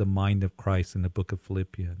about have the mind of Christ in the book of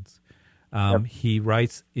Philippians. He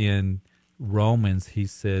writes in Romans, he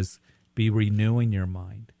says, be renewing your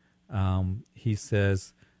mind. He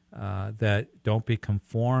says, that don't be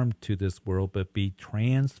conformed to this world, but be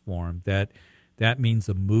transformed. That means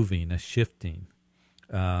a moving, a shifting,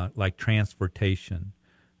 like transportation.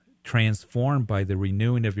 Transformed by the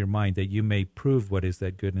renewing of your mind, that you may prove what is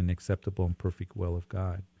that good and acceptable and perfect will of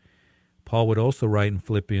God. Paul would also write in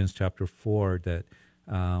Philippians chapter 4 that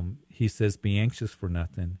he says, be anxious for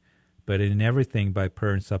nothing, but in everything by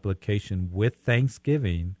prayer and supplication with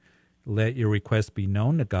thanksgiving, let your requests be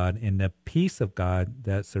known to God, and the peace of God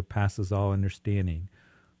that surpasses all understanding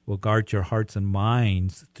will guard your hearts and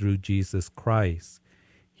minds through Jesus Christ.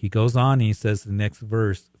 He goes on, he says the next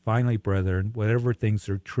verse, finally, brethren, whatever things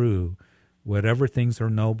are true, whatever things are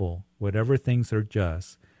noble, whatever things are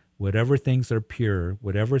just, whatever things are pure,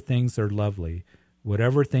 whatever things are lovely,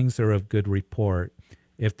 whatever things are of good report,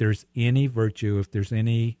 if there's any virtue, if there's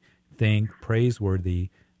anything praiseworthy,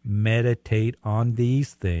 meditate on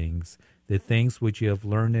these things, the things which you have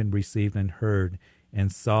learned and received and heard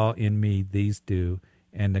and saw in me, these do,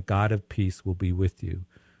 and the God of peace will be with you.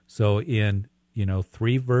 So in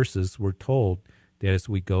 3 verses, we're told that as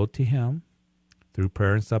we go to him through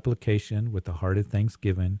prayer and supplication with a heart of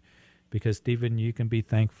thanksgiving, because, Stephen, you can be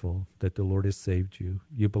thankful that the Lord has saved you.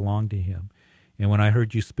 You belong to him. And when I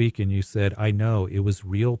heard you speak and you said, I know it was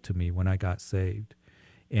real to me when I got saved.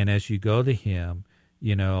 And as you go to him,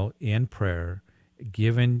 in prayer,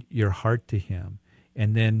 giving your heart to him,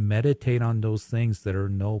 and then meditate on those things that are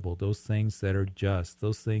noble, those things that are just,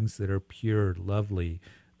 those things that are pure, lovely,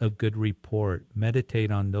 of good report. Meditate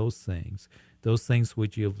on those things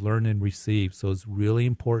which you have learned and received. So it's really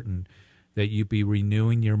important that you be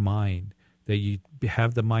renewing your mind, that you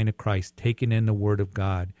have the mind of Christ, taking in the Word of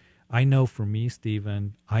God. I know for me,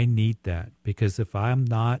 Stephen, I need that, because if I'm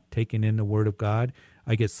not taking in the Word of God,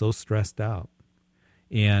 I get so stressed out.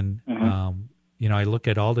 And, I look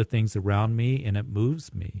at all the things around me and it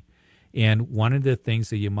moves me. And one of the things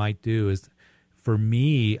that you might do is, for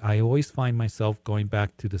me, I always find myself going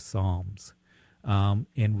back to the Psalms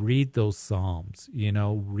and read those Psalms,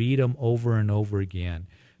 read them over and over again,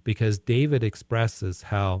 because David expresses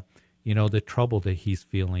how, the trouble that he's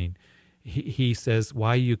feeling. He says,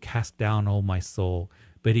 why you cast down, O my soul?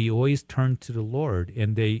 But he always turned to the Lord,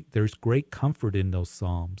 and there's great comfort in those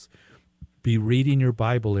Psalms. Be reading your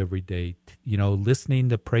Bible every day, listening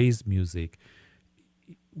to praise music.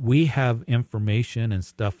 We have information and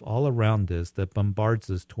stuff all around us that bombards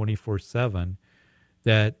us 24/7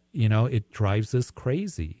 that, it drives us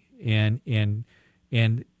crazy.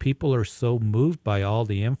 And people are so moved by all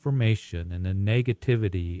the information and the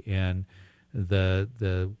negativity and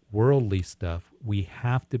the worldly stuff. We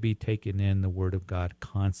have to be taking in the Word of God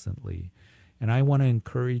constantly. And I want to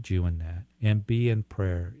encourage you in that, and be in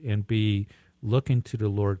prayer, and be looking to the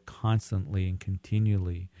Lord constantly and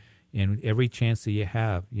continually. And every chance that you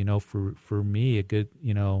have, for me, a good,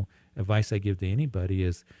 advice I give to anybody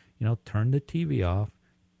is, turn the TV off,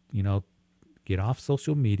 get off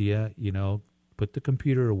social media, put the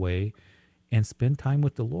computer away, and spend time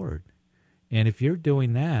with the Lord. And if you're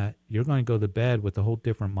doing that, you're going to go to bed with a whole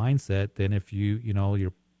different mindset than if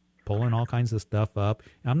you're pulling all kinds of stuff up.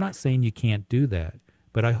 And I'm not saying you can't do that,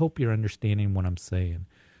 but I hope you're understanding what I'm saying.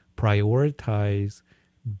 Prioritize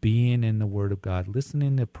being in the Word of God,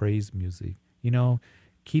 listening to praise music.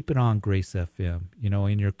 Keep it on Grace FM,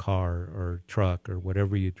 in your car or truck or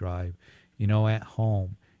whatever you drive, at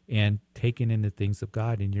home, and taking in the things of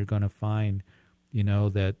God. And you're going to find,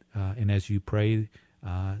 that, and as you pray,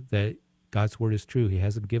 that God's Word is true. He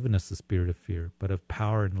hasn't given us the spirit of fear, but of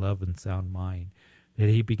power and love and sound mind. That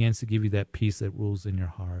he begins to give you that peace that rules in your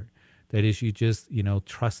heart. That as you just,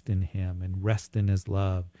 trust in him and rest in his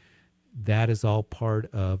love, that is all part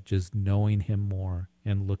of just knowing him more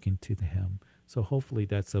and looking to him. So hopefully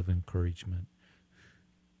that's of encouragement.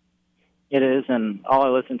 It is, and all I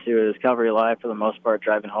listen to is Calvary Live for the most part,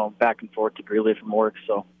 driving home, back and forth to Greeley from work,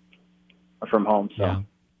 or from home. So, yeah.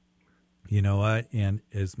 You know what? And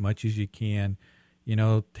as much as you can,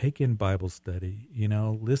 take in Bible study.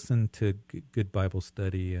 Listen to good Bible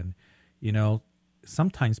study, and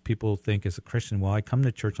sometimes people think as a Christian, well, I come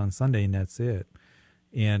to church on Sunday and that's it.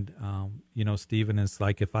 And, Stephen, it's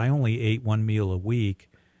like if I only ate one meal a week,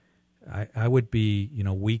 I would be,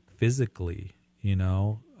 weak physically,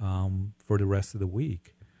 for the rest of the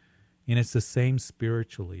week. And it's the same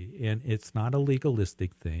spiritually. And it's not a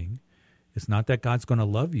legalistic thing. It's not that God's going to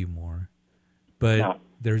love you more, but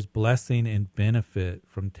there's blessing and benefit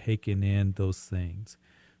from taking in those things.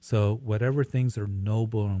 So whatever things are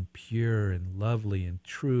noble and pure and lovely and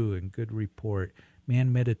true and good report,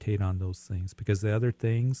 man, meditate on those things, because the other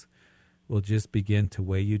things will just begin to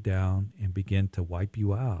weigh you down and begin to wipe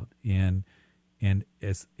you out. And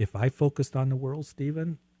as if I focused on the world,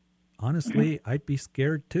 Stephen, honestly, I'd be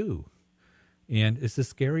scared too. And it's a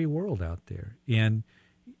scary world out there. And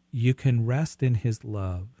you can rest in his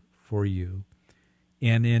love for you.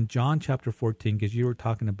 And in John chapter 14, because you were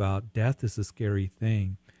talking about death is a scary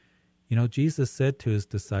thing, you know, Jesus said to his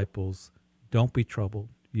disciples, don't be troubled.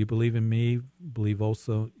 You believe in me, believe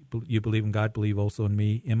also, you believe in God, believe also in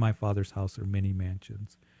me. In my Father's house are many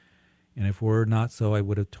mansions. And if it were not so, I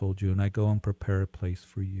would have told you, and I go and prepare a place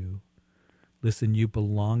for you. Listen, you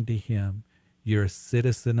belong to him. You're a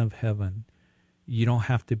citizen of heaven. You don't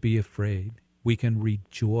have to be afraid. We can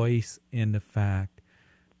rejoice in the fact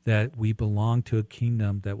that we belong to a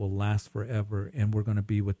kingdom that will last forever, and we're going to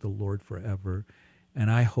be with the Lord forever. And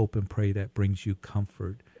I hope and pray that brings you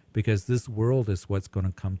comfort, because this world is what's going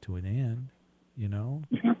to come to an end, you know?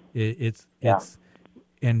 It's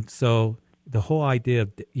and so the whole idea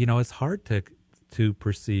of, you know, it's hard to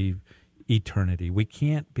perceive eternity. We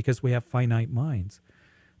can't, because we have finite minds.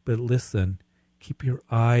 But listen, keep your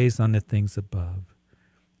eyes on the things above,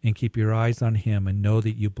 and keep your eyes on him, and know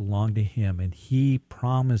that you belong to him, and he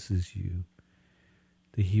promises you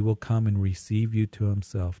that he will come and receive you to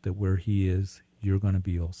himself, that where he is, you're going to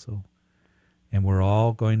be also. And we're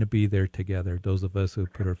all going to be there together, those of us who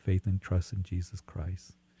put our faith and trust in Jesus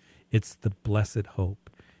Christ. It's the blessed hope.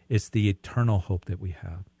 It's the eternal hope that we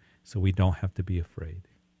have, so we don't have to be afraid.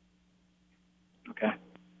 Okay.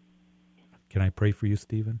 Can I pray for you,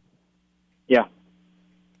 Stephen? Yeah.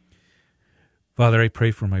 Father, I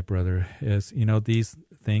pray for my brother. As you know, these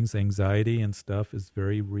things, anxiety and stuff, is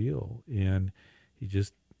very real. And he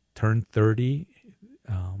just turned 30.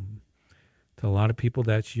 To a lot of people,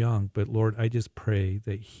 that's young. But Lord, I just pray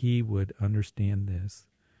that he would understand this,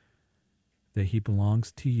 that he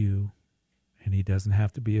belongs to you, and he doesn't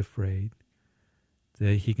have to be afraid,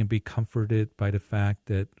 that he can be comforted by the fact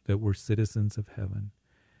that we're citizens of heaven,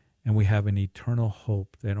 and we have an eternal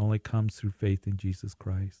hope that only comes through faith in Jesus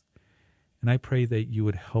Christ. And I pray that you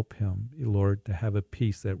would help him, Lord, to have a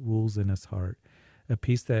peace that rules in his heart, a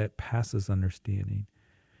peace that passes understanding,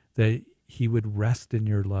 that he would rest in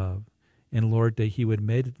your love, and Lord, that he would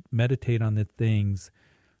meditate on the things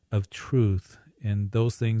of truth, and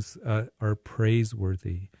those things are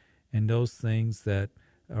praiseworthy, and those things that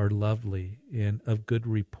are lovely and of good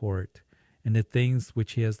report, and the things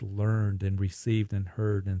which he has learned and received and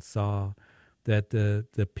heard and saw, that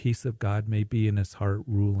the peace of God may be in his heart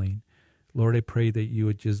ruling. Lord, I pray that you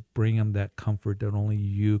would just bring him that comfort that only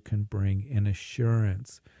you can bring, an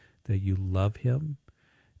assurance that you love him,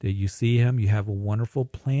 that you see him, you have a wonderful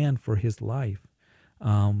plan for his life.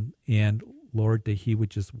 And Lord, that he would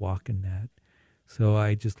just walk in that. So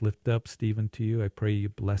I just lift up Stephen to you. I pray you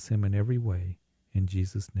bless him in every way. In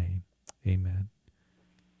Jesus' name, amen.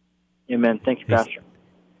 Amen. Thank you, Pastor.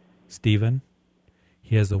 Stephen,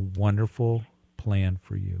 he has a wonderful plan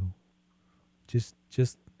for you.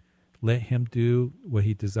 Just let him do what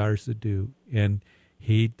he desires to do. And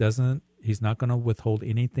he's not going to withhold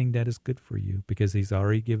anything that is good for you, because he's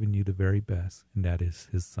already given you the very best, and that is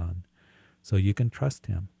his son. So you can trust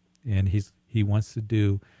him. And he wants to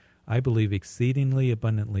do, I believe, exceedingly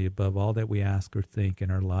abundantly above all that we ask or think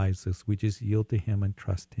in our lives, as we just yield to him and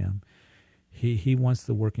trust him. He wants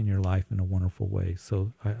to work in your life in a wonderful way.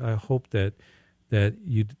 So I hope that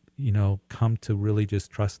you come to really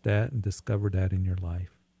just trust that and discover that in your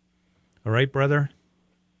life. All right, brother?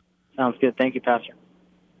 Sounds good. Thank you, Pastor.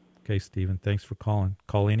 Okay, Stephen, thanks for calling.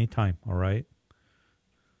 Call anytime, all right?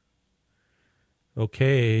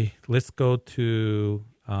 Okay, let's go to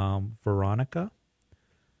Veronica.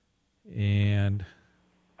 And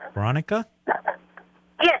Veronica?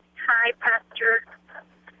 Yes. Hi, Pastor.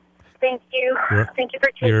 Thank you. Thank you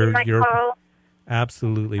for taking my call.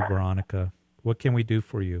 Absolutely, Veronica. What can we do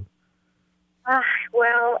for you?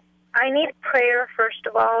 Well, I need prayer, first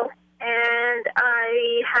of all, and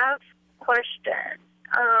I have questions.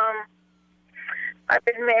 I've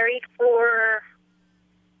been married for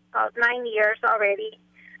about 9 years already.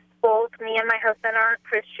 Both me and my husband are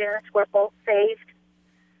Christians. We're both saved.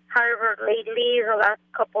 However, lately, the last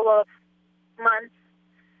couple of months,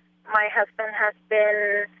 my husband has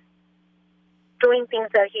been doing things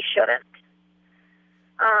that he shouldn't.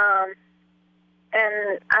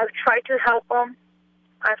 And I've tried to help him.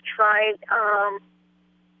 I've tried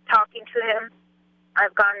talking to him.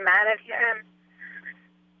 I've gotten mad at him.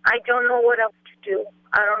 I don't know what else to do.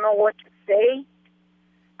 I don't know what to say.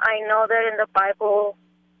 I know that in the Bible,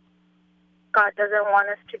 God doesn't want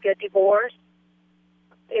us to get divorced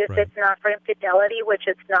if it's not for infidelity, which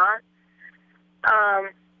it's not.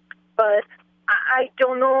 But I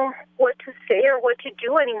don't know what to say or what to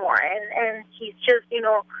do anymore. And he's just,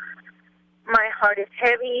 my heart is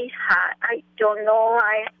heavy. I don't know.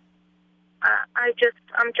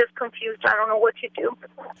 I'm just confused. I don't know what to do.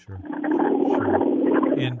 Sure.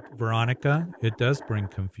 And Veronica, it does bring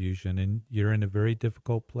confusion, and you're in a very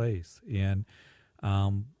difficult place. And,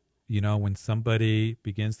 when somebody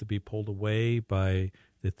begins to be pulled away by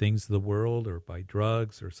the things of the world or by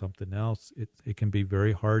drugs or something else, it can be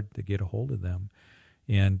very hard to get a hold of them.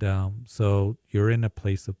 And so you're in a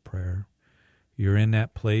place of prayer. You're in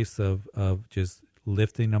that place of just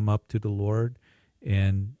lifting them up to the Lord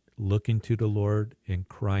and looking to the Lord and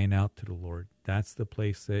crying out to the Lord. That's the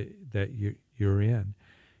place that you're in.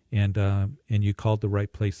 And you called the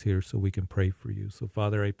right place here so we can pray for you. So,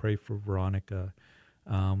 Father, I pray for Veronica.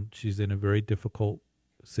 She's in a very difficult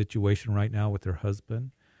situation right now with her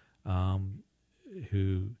husband,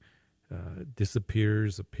 who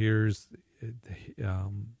appears,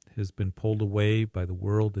 has been pulled away by the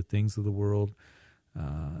world, the things of the world,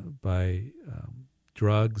 by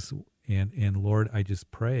drugs. And Lord, I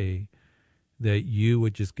just pray that you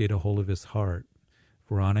would just get a hold of his heart.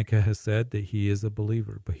 Veronica has said that he is a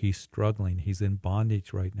believer, but he's struggling. He's in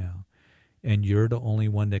bondage right now. And you're the only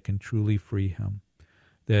one that can truly free him.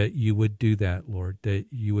 That you would do that, Lord, that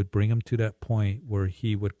you would bring him to that point where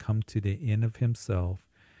he would come to the end of himself.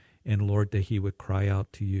 And Lord, that he would cry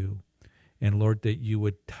out to you. And Lord, that you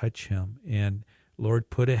would touch him. And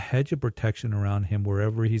Lord, put a hedge of protection around him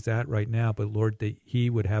wherever he's at right now. But Lord, that he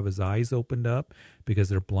would have his eyes opened up because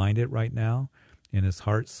they're blinded right now, and his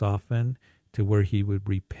heart softened to where he would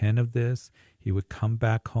repent of this. He would come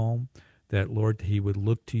back home. That, Lord, he would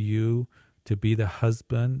look to you to be the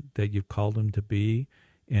husband that you've called him to be.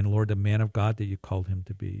 And Lord, the man of God that you called him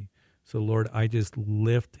to be. So Lord, I just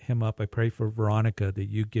lift him up. I pray for Veronica that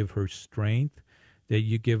you give her strength, that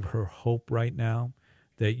you give her hope right now,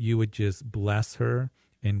 that you would just bless her,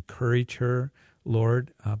 encourage her,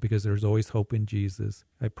 Lord, because there's always hope in Jesus.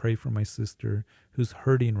 I pray for my sister who's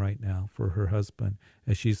hurting right now for her husband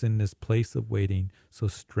as she's in this place of waiting. So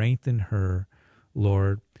strengthen her,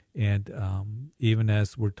 Lord. And even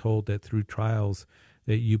as we're told that through trials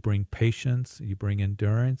that you bring patience, you bring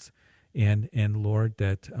endurance, and Lord,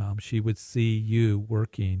 that she would see you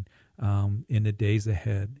working in the days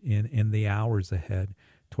ahead, in the hours ahead,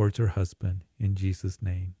 towards her husband. In Jesus'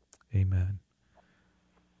 name, amen.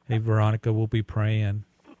 Hey, Veronica, we'll be praying.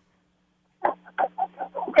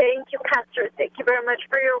 Thank you, Pastor. Thank you very much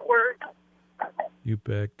for your word. You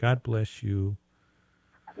bet. God bless you.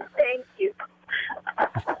 Thank you.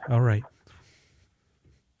 All right.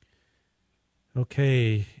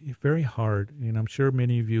 Okay, very hard. And I'm sure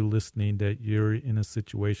many of you listening that you're in a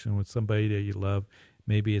situation with somebody that you love.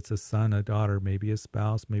 Maybe it's a son, a daughter, maybe a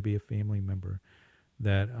spouse, maybe a family member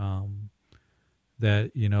that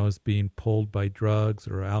is being pulled by drugs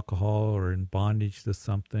or alcohol or in bondage to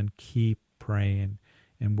something. Keep praying.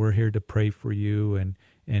 And we're here to pray for you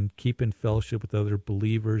and keep in fellowship with other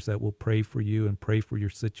believers that will pray for you and pray for your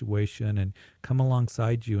situation and come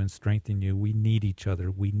alongside you and strengthen you. We need each other.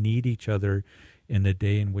 We need each other in the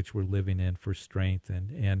day in which we're living in for strength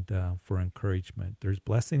and for encouragement. There's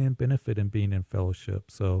blessing and benefit in being in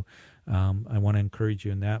fellowship. So I want to encourage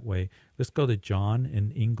you in that way. Let's go to John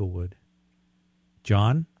in Inglewood.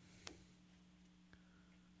 John?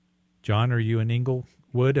 John, are you in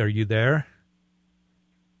Inglewood? Are you there?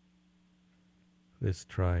 Let's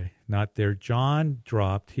try. Not there. John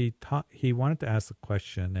dropped. He wanted to ask a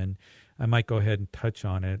question, and I might go ahead and touch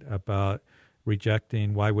on it about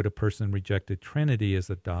rejecting. Why would a person reject the Trinity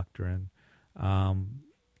as a doctrine?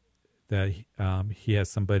 That he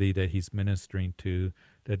has somebody that he's ministering to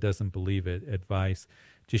that doesn't believe it. Advice: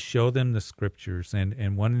 just show them the scriptures.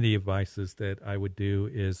 And one of the advices that I would do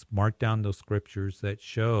is mark down those scriptures that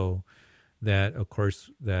show that, of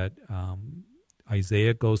course, that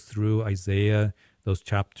Isaiah goes through those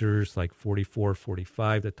chapters like 44,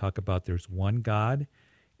 45 that talk about there's one God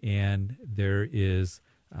and there is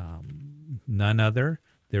none other.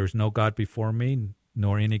 There is no God before me,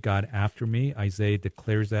 nor any God after me. Isaiah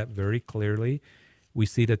declares that very clearly. We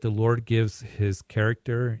see that the Lord gives his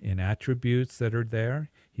character and attributes that are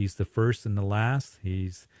there. He's the first and the last.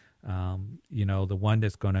 He's, the one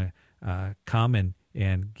that's going to come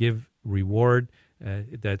and give reward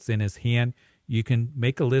that's in his hand. You can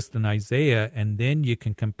make a list in Isaiah, and then you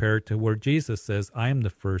can compare it to where Jesus says, I am the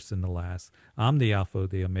first and the last. I'm the Alpha,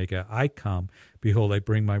 the Omega. I come. Behold, I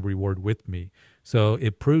bring my reward with me. So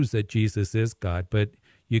it proves that Jesus is God. But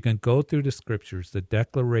you can go through the scriptures, the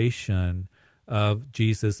declaration of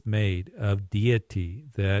Jesus made, of deity,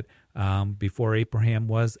 that before Abraham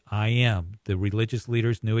was, I am. The religious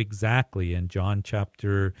leaders knew exactly in John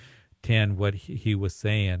chapter 10 what he was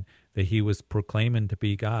saying, that he was proclaiming to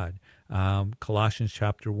be God. Colossians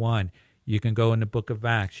chapter 1, You can go in the book of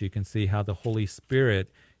Acts. You can see how the Holy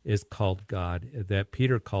Spirit is called God, that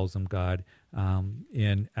Peter calls him God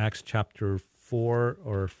in Acts chapter 4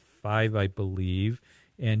 or 5, I believe.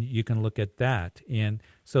 And you can look at that. And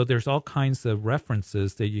so there's all kinds of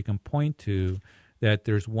references that you can point to that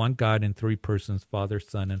there's one God in three persons, Father,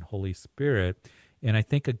 Son, and Holy Spirit. And I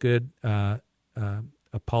think a good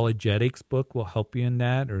apologetics book will help you in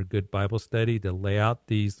that, or a good Bible study to lay out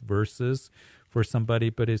these verses for somebody.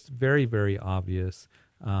 But it's very, very obvious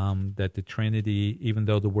that the Trinity, even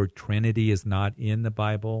though the word Trinity is not in the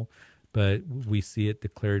Bible, but we see it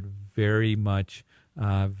declared very much,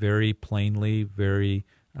 very plainly, very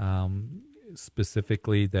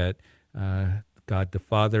specifically that God the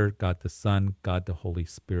Father, God the Son, God the Holy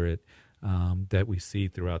Spirit, that we see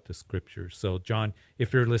throughout the Scriptures. So, John,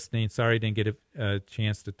 if you're listening, sorry I didn't get a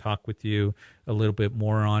chance to talk with you a little bit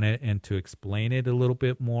more on it and to explain it a little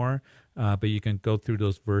bit more, but you can go through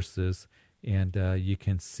those verses and you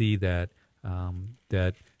can see that, let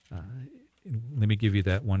me give you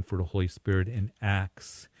that one for the Holy Spirit in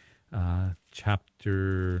Acts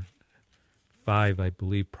chapter 5, I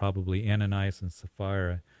believe, probably Ananias and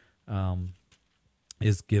Sapphira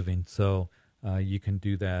is giving. So you can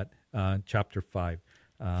do that. Chapter 5,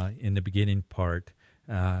 in the beginning part,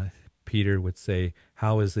 Peter would say,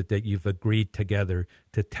 how is it that you've agreed together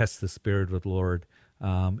to test the Spirit of the Lord?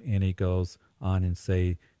 And he goes on and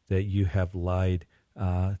say that you have lied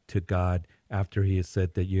to God after he has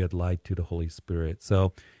said that you had lied to the Holy Spirit.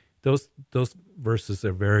 So those verses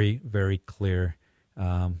are very, very clear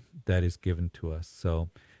that is given to us. So,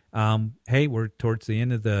 hey, we're towards the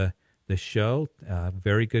end of the show.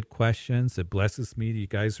 Very good questions. It blesses me that you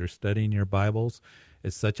guys are studying your Bibles.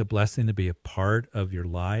 It's such a blessing to be a part of your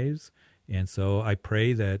lives. And so I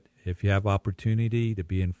pray that if you have opportunity to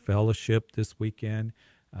be in fellowship this weekend,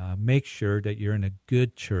 make sure that you're in a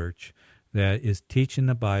good church that is teaching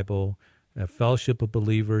the Bible, a fellowship of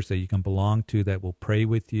believers that you can belong to that will pray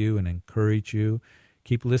with you and encourage you.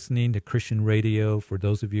 Keep listening to Christian radio. For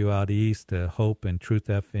those of you out east, Hope and Truth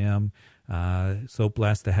FM. So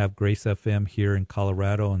blessed to have Grace FM here in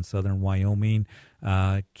Colorado and southern Wyoming.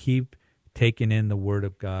 Keep taking in the Word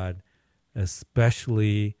of God,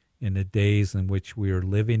 especially in the days in which we are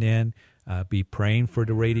living in. Be praying for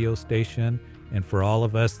the radio station and for all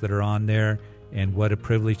of us that are on there. And what a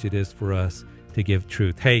privilege it is for us to give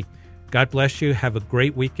truth. Hey, God bless you. Have a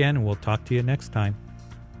great weekend, and we'll talk to you next time.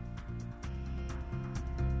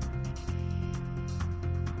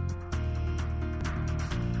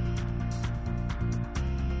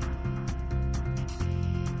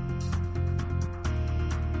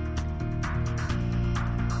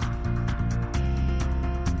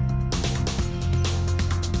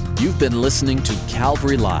 You've been listening to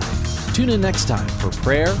Calvary Live. Tune in next time for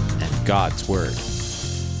prayer and God's Word.